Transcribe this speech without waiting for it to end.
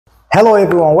Hello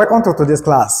everyone, welcome to today's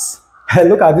class.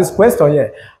 Look at this question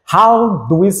here. How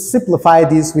do we simplify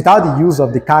this without the use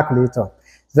of the calculator?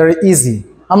 It's very easy.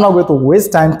 I'm not going to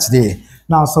waste time today.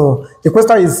 Now, so the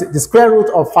question is the square root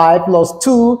of 5 plus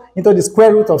 2 into the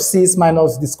square root of 6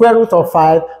 minus the square root of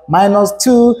 5 minus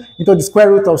 2 into the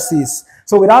square root of 6.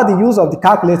 So without the use of the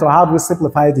calculator, how do we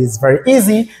simplify this? Very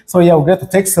easy. So here we're going to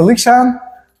take solution.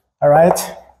 All right.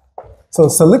 So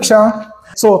solution.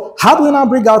 So how do we now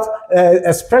bring out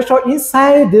expression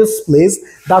inside this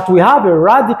place that we have a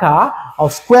radical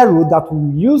of square root that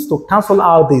we use to cancel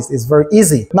out this? It's very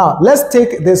easy. Now let's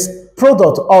take this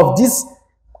product of this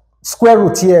square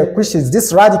root here, which is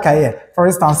this radical here. For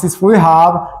instance, if we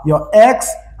have your x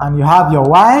and you have your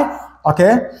y,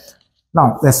 okay?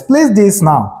 Now let's place this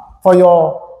now. For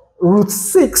your root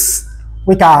 6,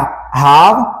 we can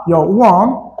have your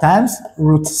 1 times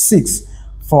root 6.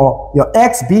 For your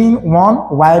x being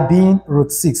 1, y being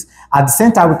root 6. At the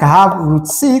same time, we can have root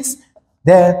 6,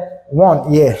 then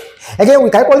 1 here. Again, we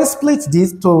can equally split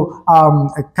this to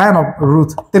a kind of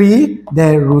root 3,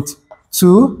 then root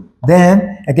 2.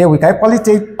 Then, again, we can equally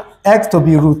take x to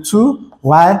be root 2,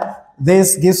 while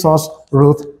this gives us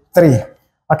root 3.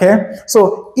 Okay?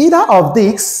 So, either of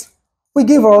these will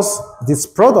give us this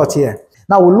product here.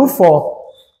 Now, we look for,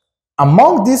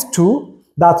 among these two,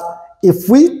 that if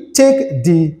we take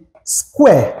the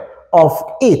square of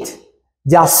 8,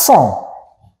 their sum,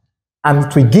 and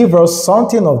it will give us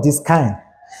something of this kind.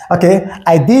 Okay,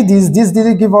 I did this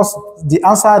didn't give us the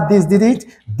answer, this did it,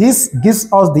 this gives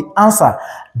us the answer,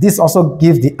 this also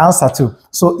gives the answer too.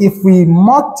 So if we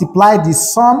multiply the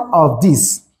sum of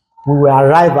this, we will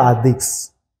arrive at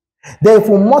this. Then if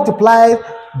we multiply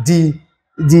the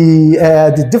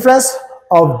difference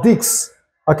of this,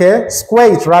 okay,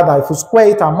 square it rather, if we square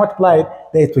it and multiply it,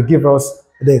 then it will give us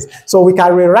this. So we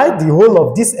can rewrite the whole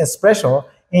of this expression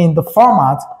in the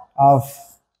format of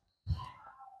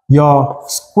your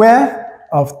square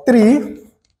of 3,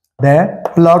 then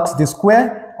plus the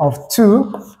square of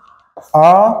 2,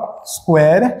 all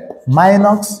squared,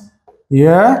 minus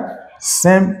here,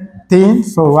 same thing.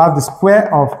 So we have the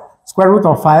square root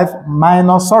of 5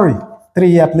 minus, 3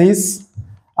 here, please.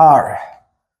 All right.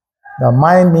 Don't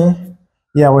mind me.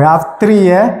 Yeah, we have 3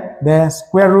 here, then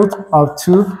square root of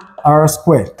 2 r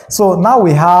squared. So now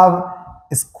we have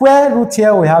a square root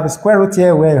here, we have a square root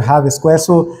here, where you have a square.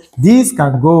 So this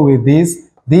can go with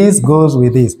this goes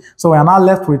with this. So we are now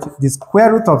left with the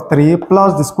square root of 3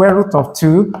 plus the square root of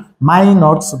 2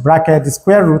 minus bracket the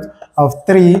square root of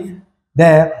 3,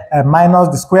 then minus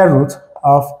the square root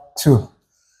of 2.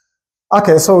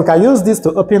 Okay, so we can use this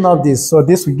to open up this. So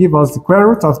this will give us the square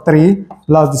root of 3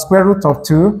 plus the square root of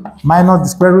 2 minus the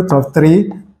square root of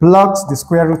 3 plus the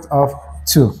square root of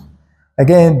 2.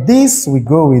 Again, this will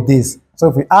go with this. So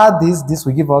if we add this, this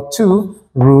will give us 2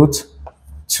 root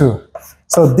 2.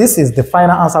 So this is the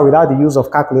final answer without the use of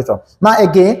calculator. Now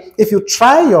again, if you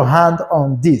try your hand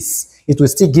on this, it will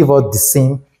still give us the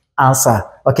same answer.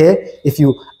 Okay? If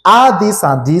you add this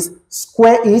and this,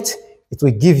 square it, it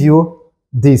will give you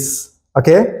this.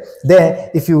 Okay?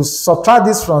 Then if you subtract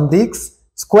this from this,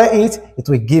 square it, it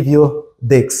will give you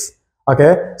this.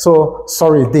 Okay? So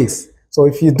this. So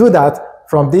if you do that,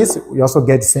 from this, you also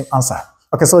get the same answer.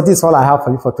 Okay, so this is all I have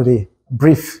for you for today.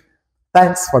 Brief.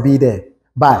 Thanks for being there.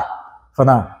 Bye for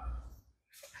now.